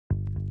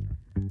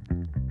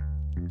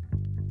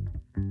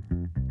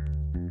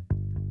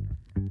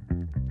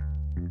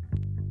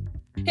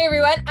Hey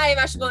everyone, I am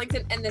Ashley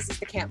Billington and this is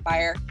The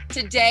Campfire.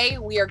 Today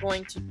we are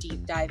going to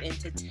deep dive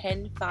into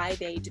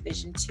 10-5A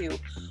Division II.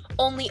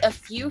 Only a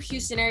few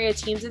Houston area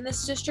teams in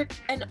this district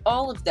and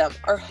all of them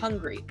are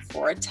hungry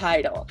for a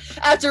title.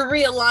 After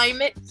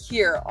realignment,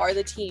 here are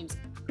the teams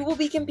who will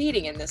be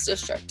competing in this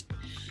district.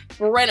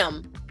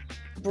 Brenham,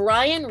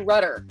 Bryan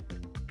Rudder,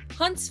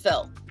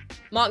 Huntsville,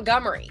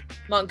 Montgomery,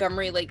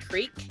 Lake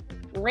Creek,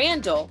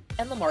 Randall,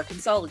 and Lamar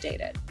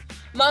Consolidated.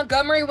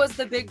 Montgomery was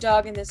the big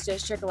dog in this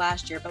district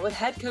last year, but with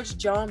head coach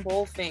John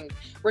Bolfing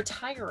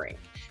retiring,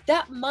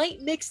 that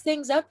might mix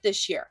things up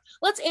this year.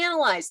 Let's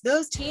analyze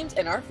those teams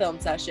in our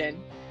film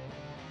session.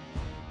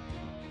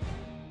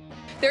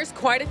 There's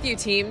quite a few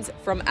teams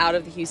from out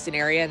of the Houston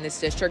area in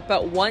this district,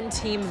 but one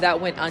team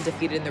that went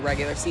undefeated in the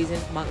regular season,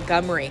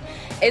 Montgomery,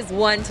 is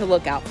one to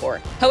look out for.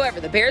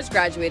 However, the Bears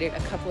graduated a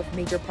couple of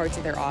major parts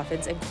of their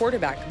offense and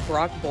quarterback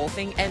Brock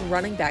Bolfing and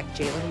running back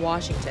Jalen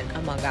Washington,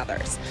 among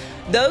others.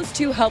 Those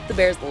two helped the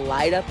Bears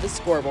light up the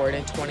scoreboard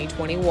in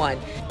 2021,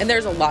 and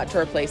there's a lot to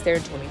replace there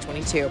in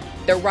 2022.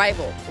 Their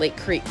rival, Lake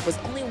Creek, was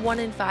only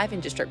 1-5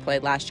 in district play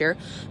last year,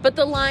 but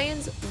the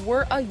Lions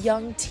were a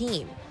young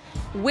team.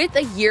 With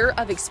a year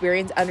of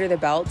experience under the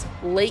belt,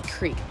 Lake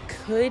Creek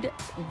could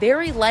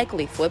very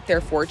likely flip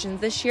their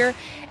fortunes this year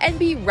and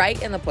be right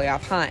in the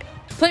playoff hunt.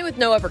 Playing with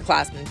no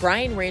upperclassmen,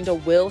 Brian Randall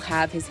will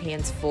have his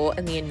hands full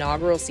in the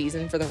inaugural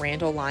season for the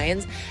Randall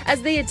Lions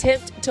as they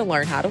attempt to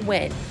learn how to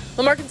win.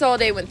 Lamar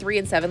Consolidated went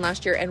 3-7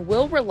 last year and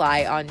will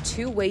rely on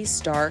two-way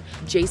star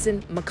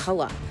Jason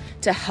McCullough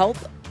to help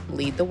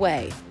lead the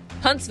way.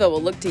 Huntsville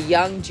will look to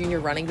young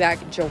junior running back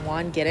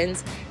Jawan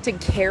Giddens to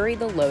carry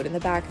the load in the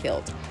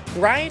backfield.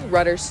 Bryan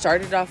Rudder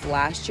started off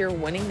last year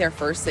winning their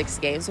first 6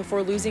 games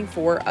before losing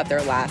 4 of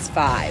their last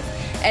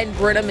 5. And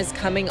Brenham is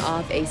coming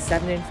off a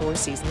 7-4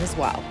 season as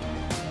well.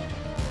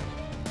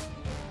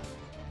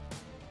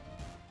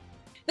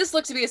 This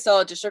looks to be a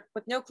solid district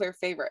with no clear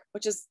favorite,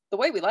 which is the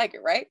way we like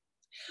it, right?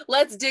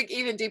 Let's dig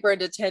even deeper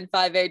into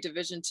 10-5A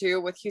Division II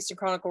with Houston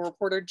Chronicle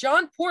reporter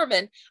John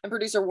Poorman and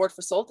producer Ward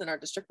Fasolt in our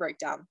district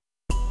breakdown.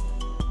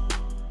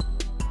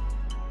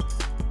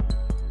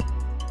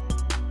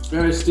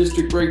 Guys,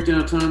 district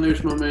breakdown time.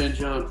 There's my man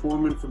John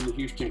Foreman from the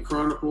Houston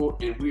Chronicle,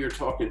 and we are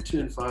talking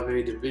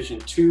 10-5A Division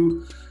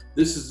II.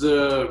 This is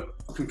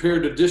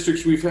compared to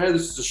districts we've had.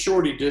 This is a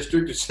shorty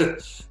district. It's a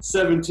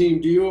 7-team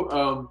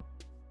deal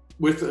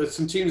with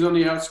some teams on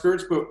the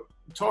outskirts. But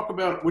talk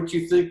about what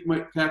you think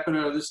might happen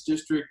out of this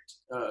district,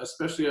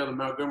 especially out of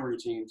the Montgomery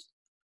teams.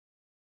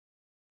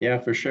 Yeah,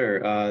 for sure.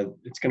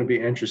 It's going to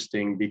be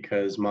interesting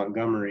because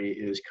Montgomery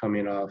is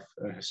coming off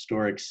a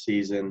historic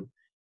season.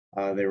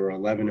 They were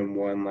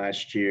 11-1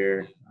 last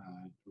year,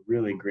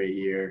 really great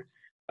year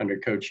under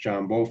Coach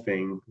John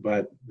Bolfing.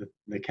 But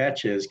the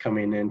catch is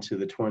coming into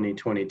the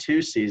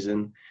 2022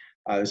 season,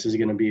 this is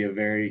going to be a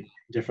very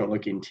different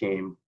looking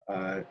team.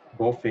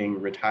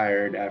 Bolfing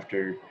retired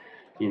after,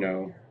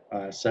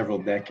 several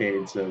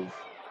decades of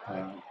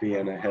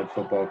being a head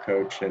football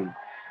coach. And,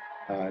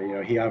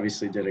 he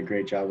obviously did a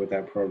great job with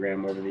that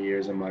program over the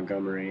years in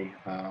Montgomery.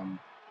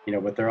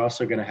 But they're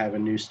also going to have a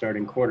new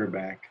starting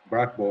quarterback,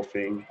 Brock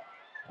Bolfing.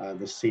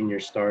 The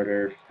senior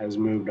starter has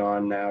moved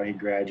on now. He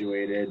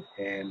graduated,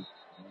 and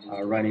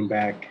running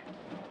back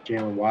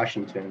Jalen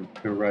Washington,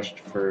 who rushed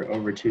for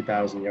over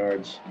 2,000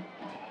 yards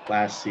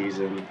last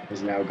season,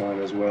 is now gone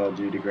as well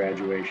due to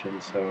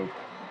graduation. So,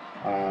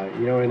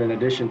 in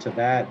addition to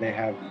that, they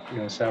have,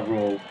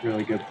 several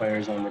really good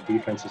players on the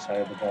defensive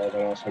side of the ball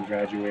that also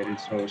graduated.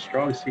 So a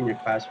strong senior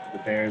class for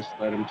the Bears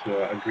led them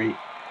to a great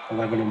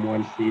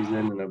 11-1 season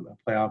and a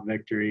playoff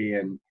victory.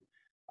 And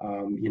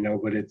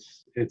but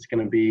it's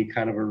going to be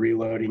kind of a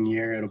reloading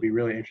year. It'll be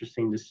really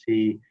interesting to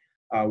see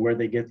where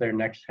they get their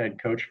next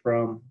head coach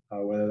from,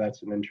 whether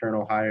that's an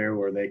internal hire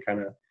or they kind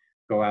of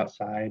go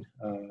outside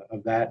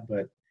of that.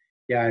 But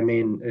yeah,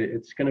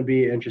 it's going to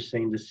be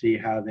interesting to see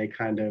how they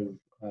kind of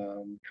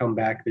come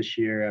back this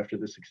year after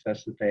the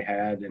success that they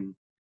had and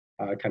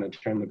kind of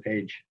turn the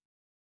page.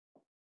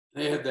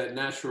 They had that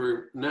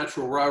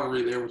natural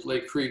rivalry there with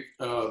Lake Creek.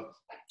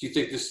 Do you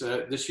think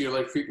this year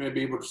Lake Creek may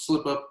be able to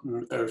slip up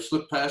or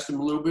slip past them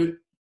a little bit?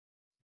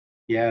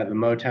 Yeah, the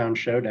Motown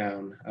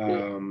Showdown.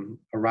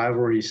 A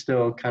rivalry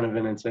still kind of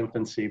in its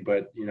infancy,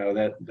 but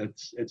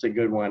it's a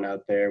good one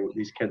out there.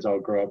 These kids all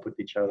grow up with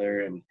each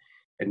other and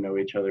know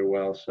each other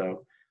well.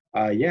 So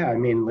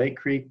Lake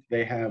Creek,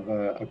 they have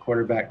a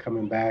quarterback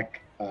coming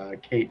back,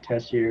 Kate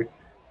Tessier,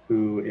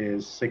 who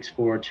is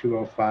 6'4",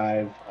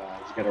 205.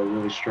 He's got a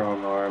really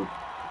strong arm.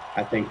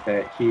 I think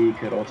that he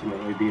could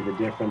ultimately be the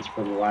difference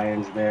for the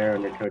Lions there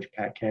under Coach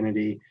Pat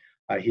Kennedy.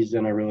 He's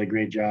done a really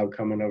great job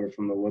coming over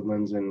from the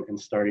Woodlands and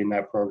starting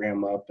that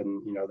program up.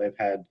 And, they've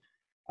had,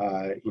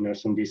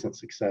 some decent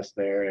success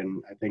there.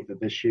 And I think that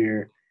this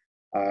year,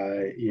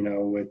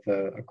 with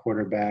a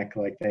quarterback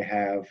like they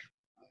have,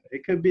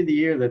 it could be the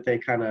year that they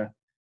kind of,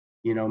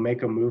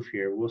 make a move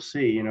here. We'll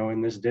see.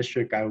 In this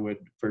district, I would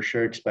for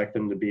sure expect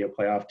them to be a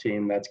playoff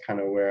team. That's kind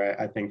of where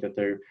I think that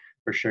they're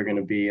for sure going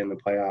to be in the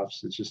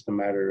playoffs. It's just a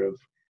matter of,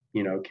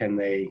 can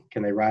they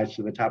rise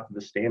to the top of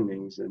the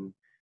standings? And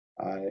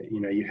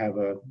You have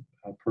a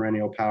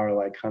perennial power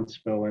like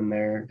Huntsville in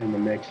there in the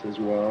mix as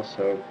well.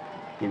 So,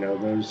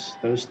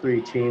 those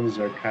three teams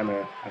are kind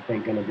of, I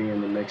think, going to be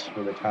in the mix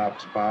for the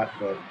top spot.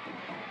 But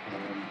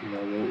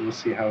we'll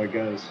see how it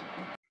goes.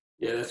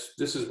 Yeah,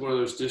 this is one of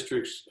those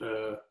districts.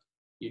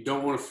 You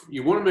want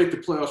to make the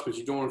playoffs, but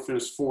you don't want to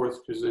finish fourth,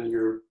 because then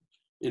you're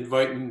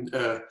inviting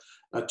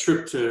a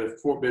trip to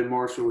Fort Bend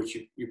Marshall, which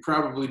you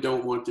probably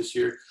don't want this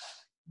year.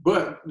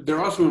 But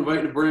they're also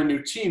inviting a brand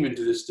new team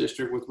into this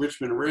district with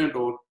Richmond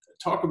Randall.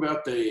 Talk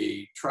about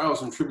the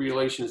trials and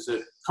tribulations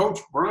that Coach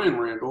Brian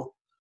Randall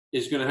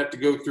is going to have to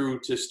go through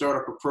to start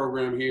up a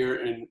program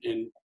here and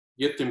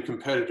get them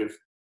competitive.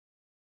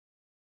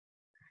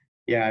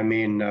 Yeah, I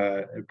mean,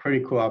 a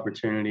pretty cool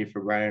opportunity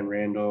for Brian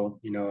Randall.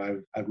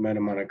 I've met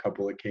him on a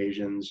couple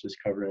occasions, just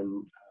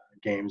covering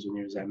games when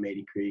he was at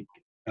Maid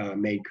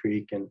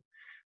Creek, and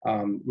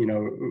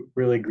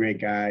really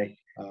great guy,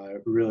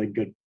 really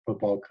good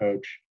football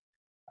coach.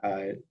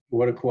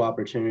 What a cool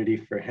opportunity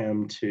for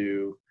him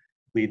to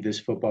lead this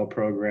football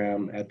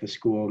program at the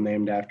school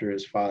named after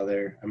his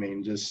father. I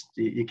mean, just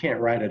you can't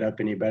write it up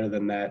any better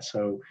than that.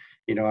 So,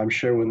 I'm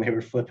sure when they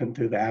were flipping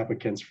through the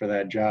applicants for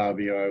that job,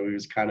 it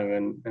was kind of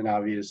an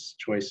obvious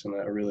choice and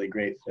a really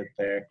great fit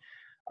there.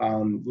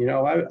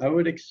 I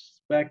would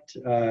expect,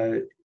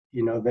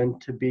 them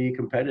to be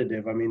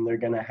competitive. I mean, they're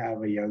going to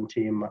have a young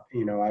team,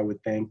 I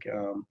would think.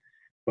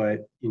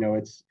 But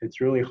it's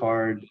really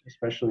hard,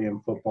 especially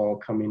in football,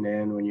 coming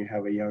in when you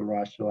have a young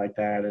roster like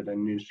that at a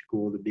new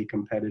school, to be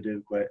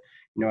competitive. But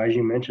as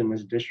you mentioned,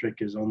 this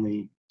district is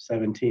only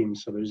 7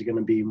 teams, so there's going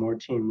to be more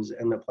teams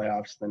in the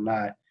playoffs than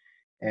not.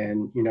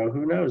 And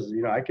who knows?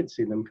 I could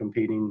see them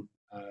competing,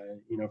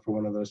 for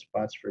one of those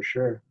spots for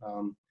sure.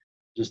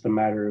 Just a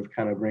matter of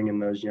kind of bringing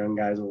those young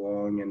guys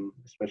along, and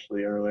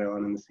especially early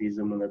on in the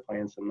season when they're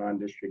playing some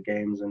non-district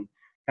games, and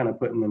kind of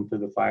putting them through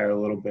the fire a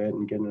little bit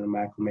and getting them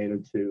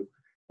acclimated to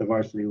the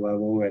varsity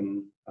level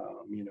and,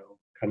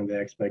 kind of the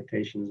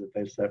expectations that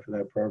they've set for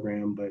that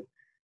program. But,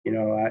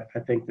 I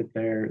think that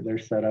they're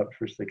set up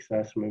for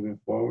success moving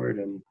forward,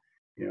 and,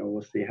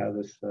 we'll see how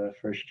this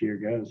first year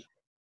goes.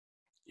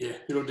 Yeah,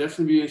 it'll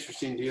definitely be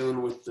interesting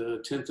dealing with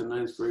the 10th and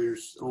 9th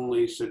graders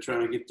only. So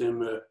trying to get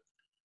them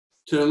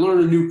to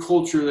learn a new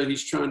culture that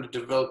he's trying to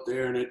develop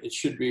there. And it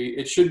should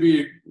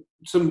be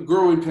some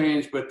growing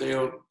pains, but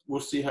we'll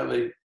see how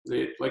they,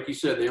 like you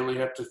said, they only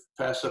have to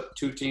pass up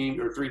 2 teams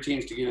or 3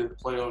 teams to get into the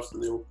playoffs,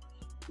 and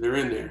they're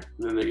in there.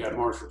 And then they got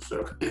Marshall.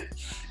 So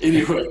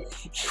anyway,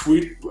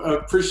 we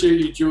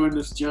appreciate you joining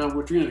us, John.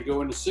 We're going to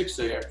go into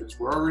 6A after this.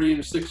 We're already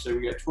into 6A.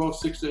 We got 12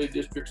 6A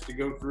districts to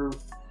go through,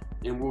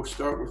 and we'll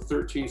start with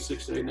 13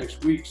 6A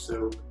next week.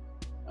 So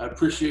I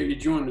appreciate you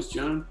joining us,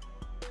 John.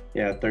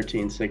 Yeah,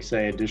 13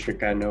 6A, a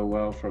district I know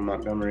well from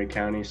Montgomery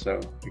County. So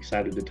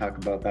excited to talk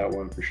about that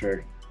one for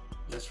sure.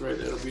 That's right.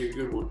 That'll be a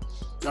good one.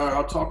 All right,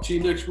 I'll talk to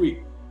you next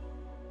week.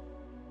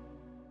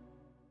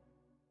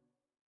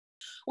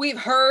 We've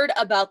heard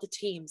about the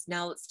teams.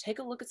 Now let's take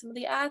a look at some of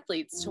the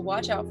athletes to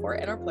watch out for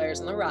and our players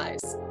on the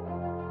rise.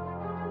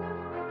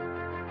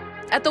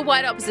 At the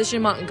wideout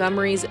position,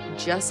 Montgomery's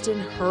Justin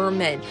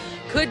Herman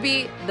could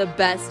be the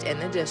best in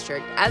the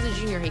district. As a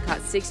junior, he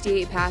caught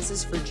 68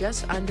 passes for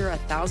just under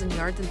 1,000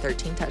 yards and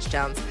 13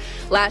 touchdowns.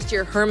 Last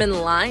year,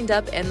 Herman lined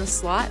up in the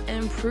slot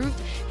and proved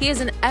he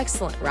is an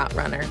excellent route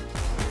runner.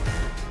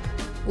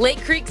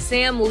 Lake Creek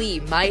Sam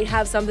Lee might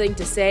have something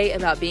to say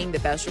about being the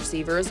best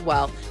receiver as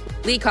well.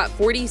 Lee caught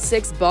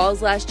 46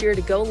 balls last year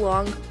to go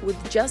along with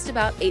just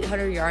about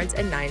 800 yards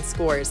and 9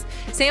 scores.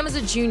 Sam is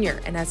a junior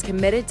and has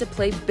committed to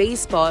play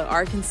baseball at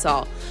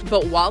Arkansas.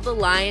 But while the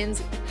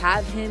Lions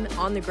have him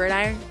on the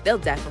gridiron, they'll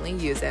definitely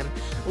use him.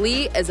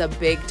 Lee is a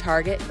big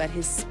target, but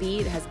his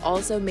speed has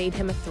also made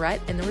him a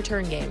threat in the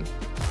return game.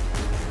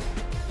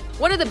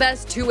 One of the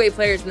best two-way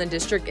players in the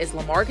district is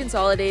Lamar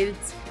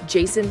Consolidated's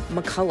Jason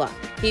McCullough.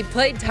 He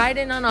played tight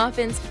end on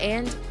offense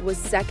and was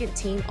second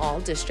team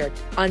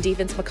all-district. On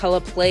defense,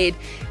 McCullough played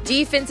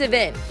defensive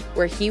end,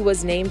 where he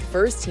was named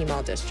first team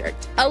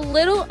all-district. A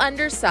little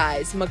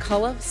undersized,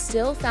 McCullough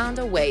still found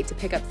a way to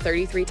pick up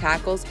 33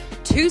 tackles,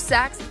 2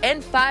 sacks,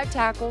 and 5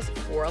 tackles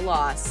for a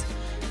loss.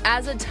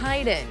 As a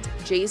tight end,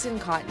 Jason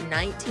caught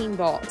 19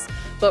 balls,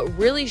 but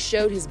really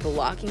showed his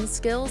blocking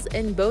skills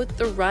in both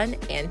the run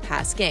and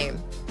pass game.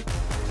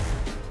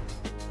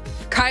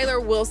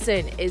 Kyler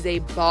Wilson is a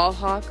ball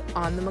hawk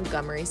on the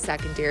Montgomery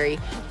secondary.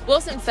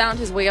 Wilson found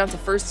his way onto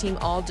first-team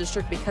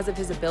all-district because of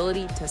his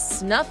ability to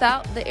snuff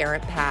out the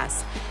errant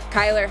pass.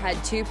 Kyler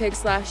had 2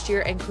 picks last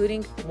year,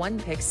 including 1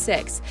 pick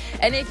 6.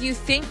 And if you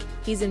think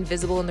he's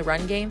invisible in the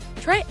run game,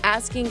 try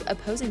asking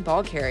opposing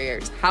ball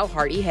carriers how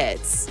hard he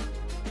hits.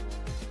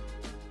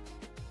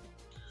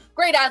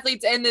 Great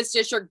athletes in this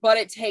district, but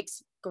it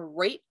takes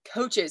great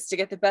coaches to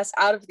get the best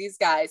out of these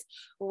guys.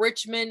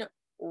 Richmond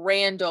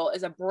Randall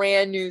is a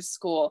brand new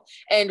school,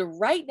 and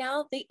right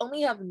now they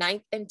only have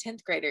 9th and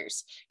 10th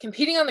graders.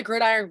 Competing on the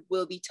gridiron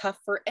will be tough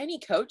for any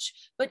coach,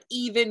 but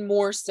even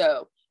more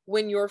so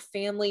when your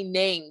family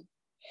name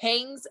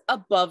hangs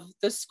above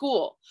the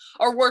school.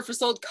 Our Word for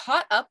Sold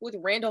caught up with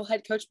Randall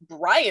head coach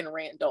Brian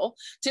Randall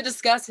to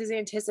discuss his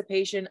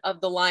anticipation of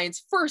the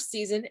Lions' first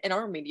season in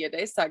our Media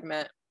Day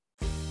segment.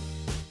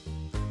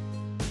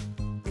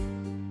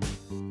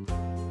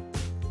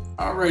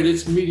 All right,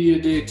 it's Media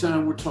Day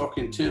time. We're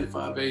talking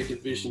 10-5A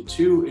Division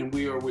II, and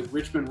we are with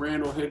Richmond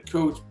Randall head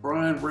coach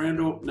Brian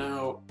Randall.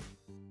 Now,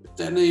 if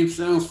that name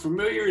sounds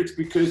familiar, it's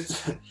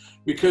because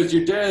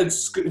your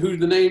dad's who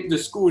the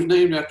school is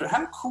named after.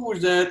 How cool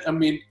is that? I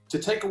mean, to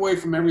take away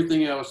from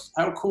everything else,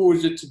 how cool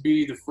is it to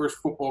be the first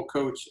football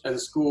coach at a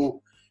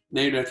school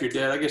named after your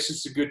dad? I guess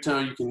it's a good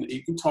time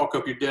you can talk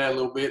up your dad a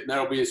little bit, and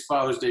that'll be his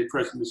Father's Day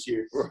present this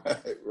year.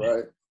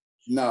 Right.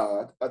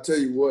 No, I tell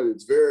you what,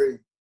 it's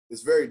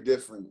very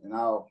different, and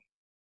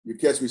you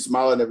catch me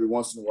smiling every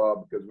once in a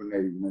while because when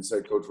they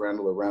say Coach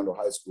Randall or Randall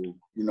High School,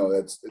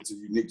 it's a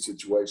unique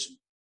situation.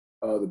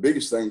 The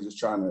biggest thing is just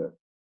trying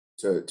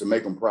to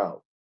make him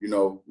proud. We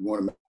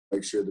want to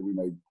make sure that we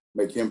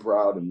make him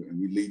proud and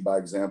we lead by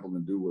example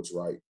and do what's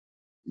right.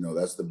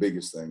 That's the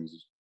biggest thing.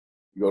 Is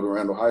you go to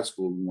Randall High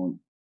School, we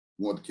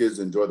want the kids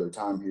to enjoy their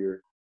time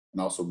here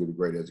and also get a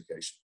great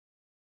education.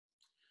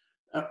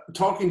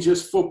 Talking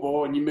just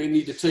football, and you may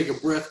need to take a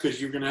breath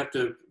because you're going to have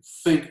to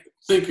think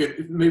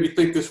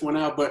this one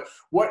out. But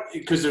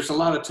because there's a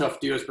lot of tough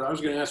deals, but I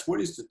was going to ask,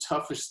 what is the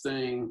toughest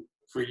thing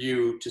for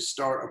you to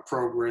start a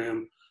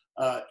program,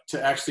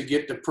 to actually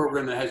get the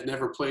program that has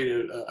never played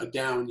a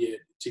down yet,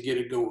 to get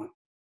it going?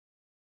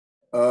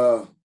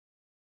 I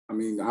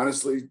mean,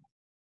 honestly,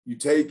 you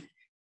take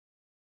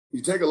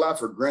a lot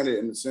for granted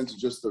in the sense of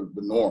just the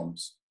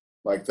norms,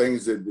 like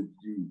things that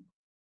you,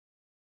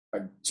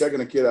 like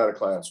checking a kid out of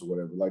class or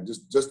whatever, like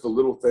just the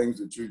little things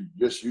that you're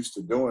just used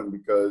to doing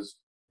because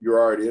you're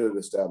already in an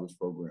established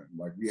program.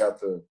 Like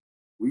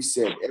we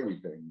said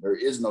everything. There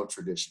is no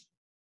tradition,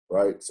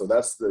 right? So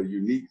that's the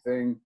unique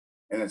thing.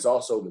 And it's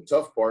also the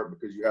tough part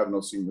because you have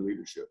no senior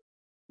leadership.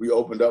 We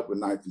opened up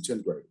with 9th and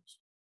 10th graders.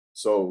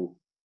 So,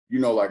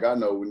 like I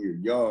know when you're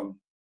young,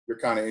 you're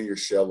kind of in your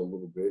shell a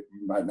little bit.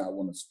 You might not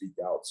want to speak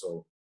out.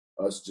 So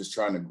us just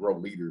trying to grow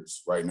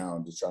leaders right now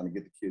and just trying to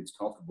get the kids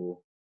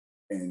comfortable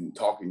and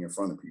talking in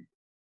front of people,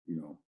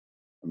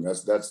 I mean,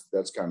 that's the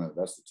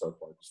tough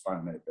part, just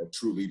finding that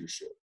true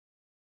leadership.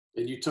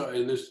 And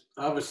and there's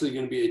obviously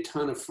going to be a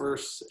ton of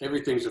firsts.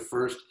 Everything's a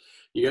first.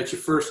 You got your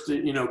first,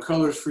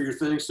 colors for your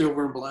thing,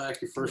 silver and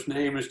black. Your first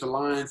name is the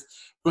Lions,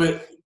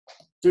 but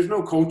there's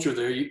no culture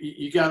there.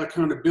 You got to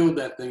kind of build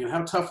that thing. And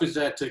how tough is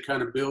that to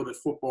kind of build a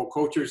football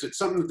culture? Is it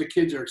something that the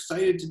kids are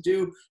excited to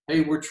do?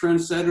 Hey, we're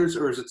trendsetters,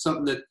 or is it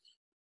something that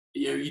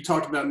you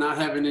talked about not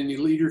having any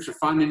leaders or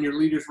finding your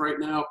leaders right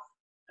now?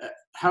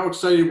 How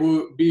excited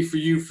will it be for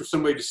you for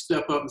somebody to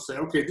step up and say,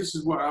 okay, this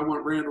is what I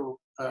want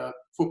Randall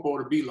football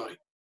to be like?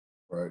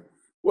 Right.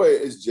 Well,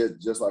 it's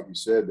just like you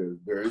said,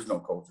 there is no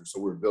culture. So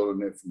we're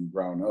building it from the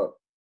ground up.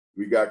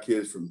 We got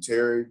kids from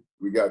Terry,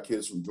 we got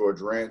kids from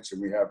George Ranch,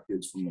 and we have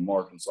kids from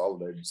Lamar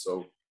Consolidated.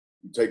 So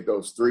you take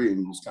those three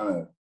and you just kind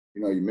of,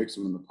 you mix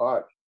them in the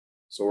pot.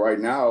 So right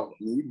now,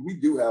 we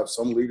do have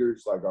some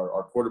leaders, like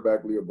our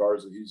quarterback, Leo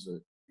Garza.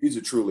 He's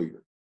a true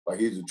leader. Like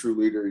he's a true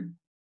leader. He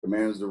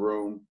commands the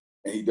room.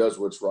 And he does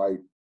what's right.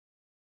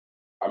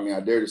 I mean, I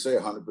dare to say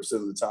 100%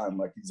 of the time,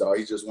 like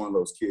he's just one of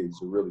those kids,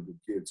 a really good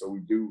kid. So we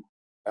do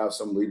have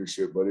some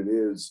leadership, but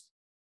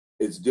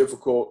it's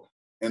difficult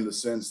in the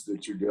sense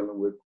that you're dealing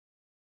with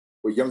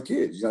young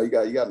kids. You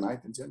got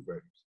 9th and 10th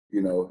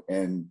graders,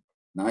 and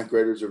 9th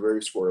graders are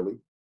very squirrely.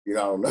 I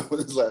don't know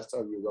when the last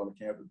time you was on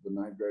the campus, but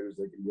 9th graders,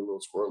 they can be a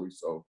little squirrely.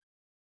 So,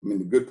 I mean,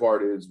 the good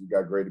part is we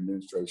got great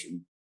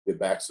administration that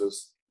backs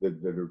us,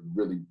 that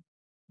really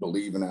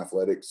believe in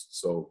athletics.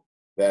 So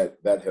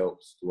that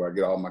helps to where I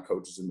get all my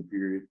coaches in the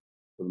period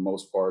for the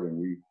most part. And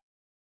we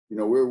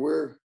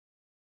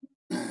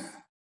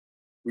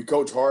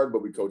coach hard,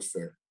 but we coach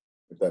fair,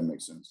 if that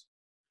makes sense.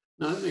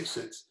 No, that makes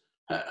sense.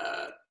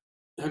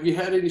 Have you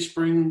had any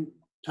spring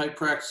type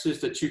practices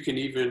that you can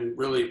even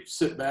really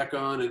sit back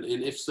on? And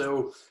if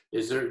so,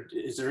 is there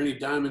any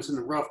diamonds in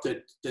the rough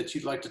that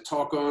you'd like to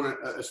talk on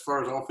as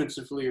far as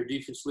offensively or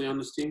defensively on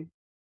this team?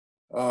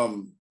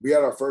 We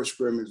had our first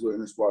scrimmage, little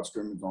inter-squad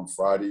scrimmage on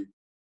Friday.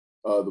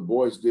 The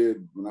boys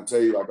did, when I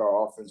tell you, like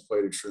our offense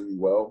played extremely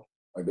well.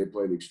 Like they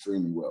played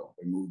extremely well.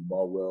 They moved the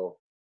ball well.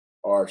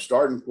 Our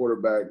starting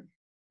quarterback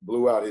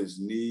blew out his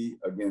knee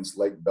against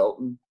Lake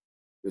Belton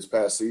this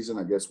past season,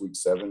 I guess week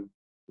seven,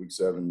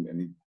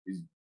 and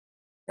he's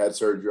had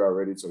surgery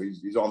already, so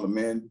he's on the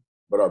mend.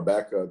 But our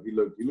backup, he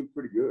looked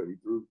pretty good. He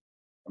threw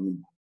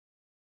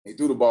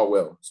the ball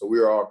well. So we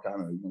were all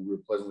kind of, we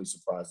were pleasantly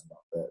surprised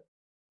about that.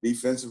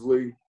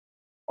 Defensively,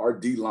 our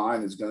D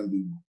line is going to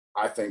be,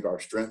 I think, our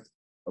strength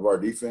of our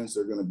defense.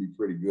 They're going to be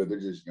pretty good. They're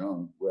just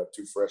young. We have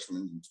 2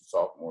 freshmen and 2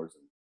 sophomores.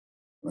 And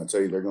when I tell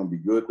you they're going to be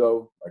good,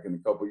 though, like in a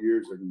couple of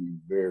years, they're going to be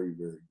very,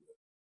 very good.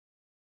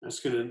 That's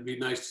going to be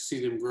nice to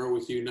see them grow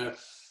with you. Now,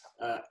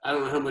 I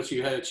don't know how much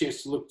you had a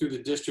chance to look through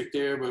the district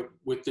there, but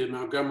with the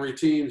Montgomery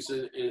teams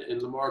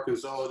and Lamar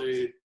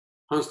Consolidated,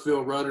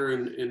 Huntsville, Rudder,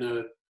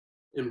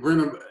 and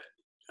Brenham,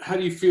 how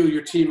do you feel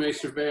your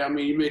teammates survey? I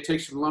mean, you may take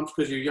some lumps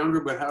because you're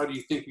younger, but how do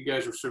you think you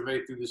guys are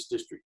surveyed through this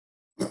district?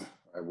 All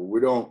right,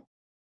 well,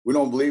 we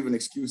don't believe in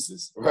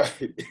excuses, right?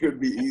 It would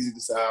be easy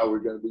to say, "Oh, we're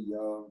going to be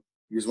young.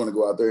 You just want to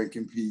go out there and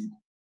compete."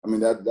 I mean,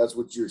 that's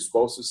what you're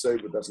supposed to say,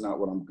 but that's not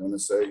what I'm going to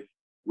say.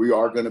 We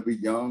are going to be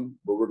young,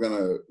 but we're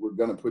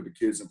gonna put the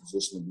kids in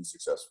position to be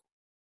successful.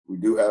 We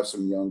do have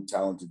some young,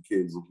 talented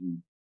kids that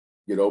can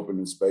get open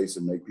in space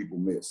and make people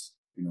miss.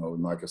 You know,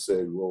 and like I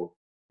said,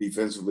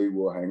 defensively,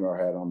 we'll hang our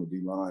hat on the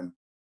D line.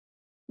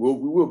 We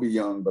will be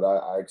young, but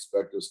I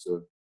expect us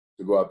to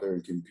go out there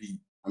and compete.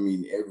 I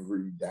mean,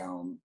 every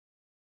down,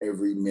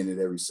 every minute,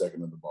 every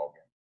second of the ball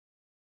game.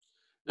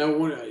 Now,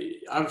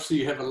 obviously,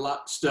 you have a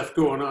lot of stuff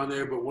going on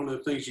there, but one of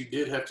the things you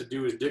did have to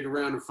do is dig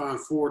around and find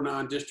 4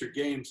 non-district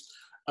games.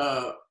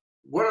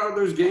 What are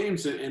those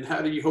games, and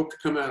how do you hope to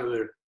come out of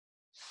there?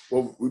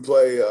 Well, we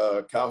play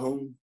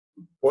Calhoun,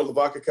 Port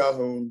Lavaca,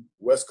 Calhoun,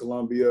 West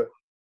Columbia,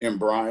 and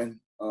Bryan.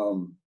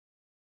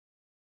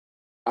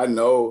 I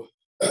know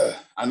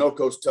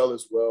Coach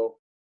Tellis well.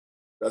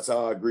 That's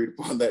how I agreed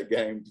upon that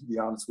game, to be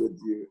honest with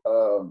you.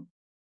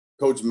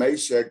 Coach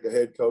Mashek, the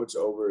head coach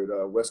over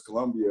at West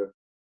Columbia,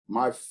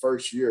 my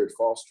first year at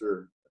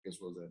Foster, I guess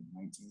was that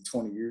 19,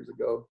 20 years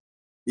ago,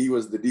 he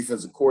was the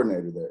defensive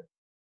coordinator there.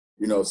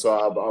 You know, so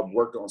I've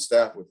worked on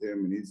staff with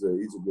him, and he's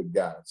a good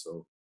guy.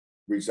 So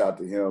reached out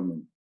to him,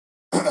 and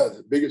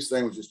the biggest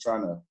thing was just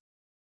trying to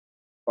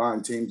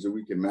find teams that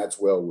we can match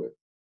well with,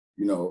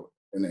 you know,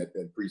 in that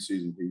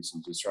preseason piece,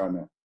 and just trying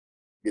to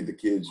get the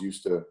kids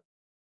used to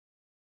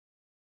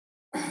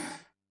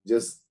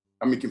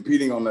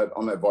competing on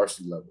that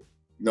varsity level.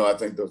 You know, I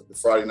think the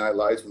Friday night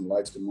lights, when the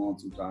lights come on,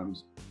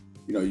 sometimes,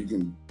 you know, you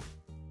can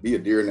be a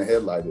deer in the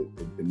headlight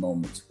at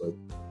moments, but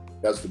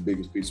that's the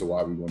biggest piece of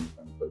why we want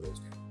to play those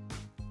games.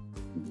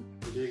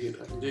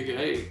 I can dig it.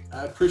 Hey,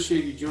 I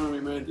appreciate you joining me,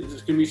 man.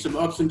 There's going to be some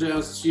ups and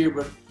downs this year,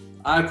 but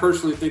I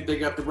personally think they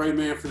got the right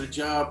man for the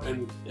job,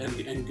 and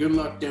good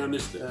luck down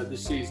this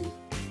season.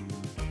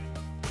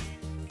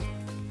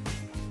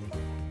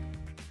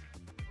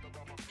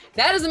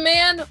 That is a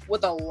man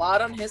with a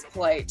lot on his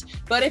plate.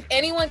 But if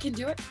anyone can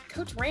do it,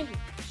 Coach Randy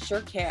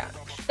sure can.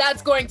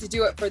 That's going to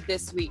do it for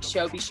this week's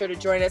show. Be sure to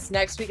join us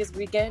next week as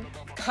we begin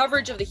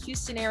coverage of the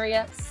Houston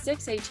area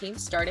 6A team,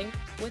 starting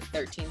with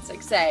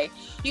 13-6A.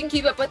 You can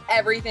keep up with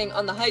everything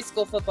on the high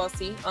school football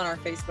scene on our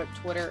Facebook,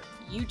 Twitter,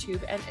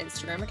 YouTube, and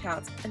Instagram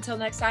accounts. Until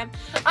next time,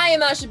 I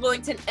am Ashley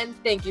Bullington, and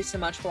thank you so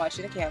much for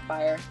watching The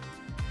Campfire.